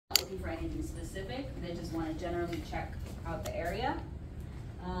looking for anything specific. They just want to generally check out the area.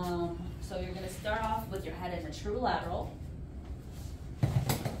 So you're going to start off with your head in a true lateral.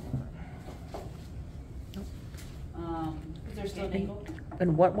 Is there still an angle?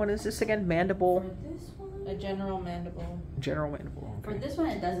 And what one is this again? Mandible? For this one? A general mandible. General mandible. Okay. For this one,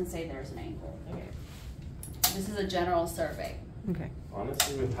 it doesn't say there's an angle. Okay. This is a general survey. Okay.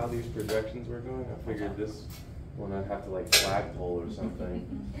 Honestly, with how these projections were going, I figured this one I'd have to like flagpole or something.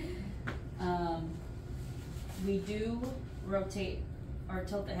 We do rotate or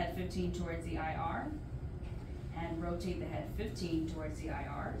tilt the head 15 towards the IR and rotate the head 15 towards the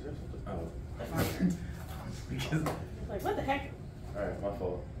IR. Is there something? Oh. Farther. Because, Like, what the heck? alright, my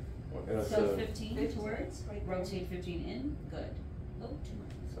fault. So 15 towards, rotate 15 in, good. Oh, too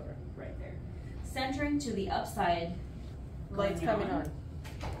much. Sorry. Right there. Centering to the upside. Lights going coming on.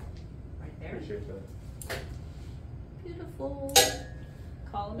 Right there. Appreciate that. Beautiful.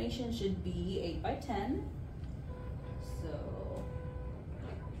 Collimation should be 8 by 10. So,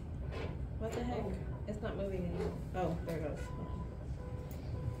 What the heck? It's not moving anymore. Oh, there it goes.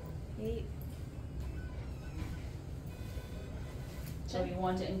 8. so you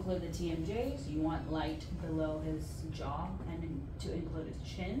want to include the TMJs, you want light below his jaw and to include his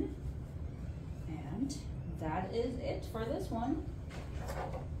chin. And that is it for this one.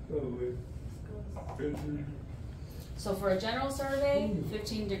 So for a general survey,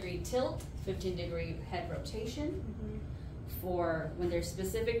 15-degree tilt, 15-degree head rotation. For when they're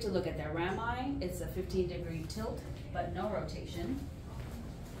specific to look at their rami, it's a 15-degree tilt, but no rotation.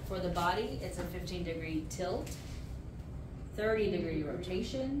 For the body, it's a 15-degree tilt, 30-degree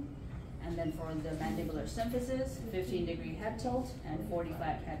rotation, and then for the mandibular symphysis, 15-degree head tilt and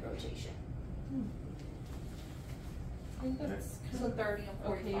 45 head rotation. I think that's So 30 and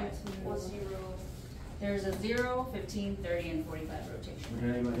 45. What's There's a 0, 15, 30, and 45 rotation.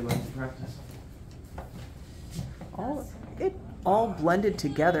 Would anybody like to practice? It all blended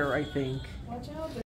together, I think. Watch out.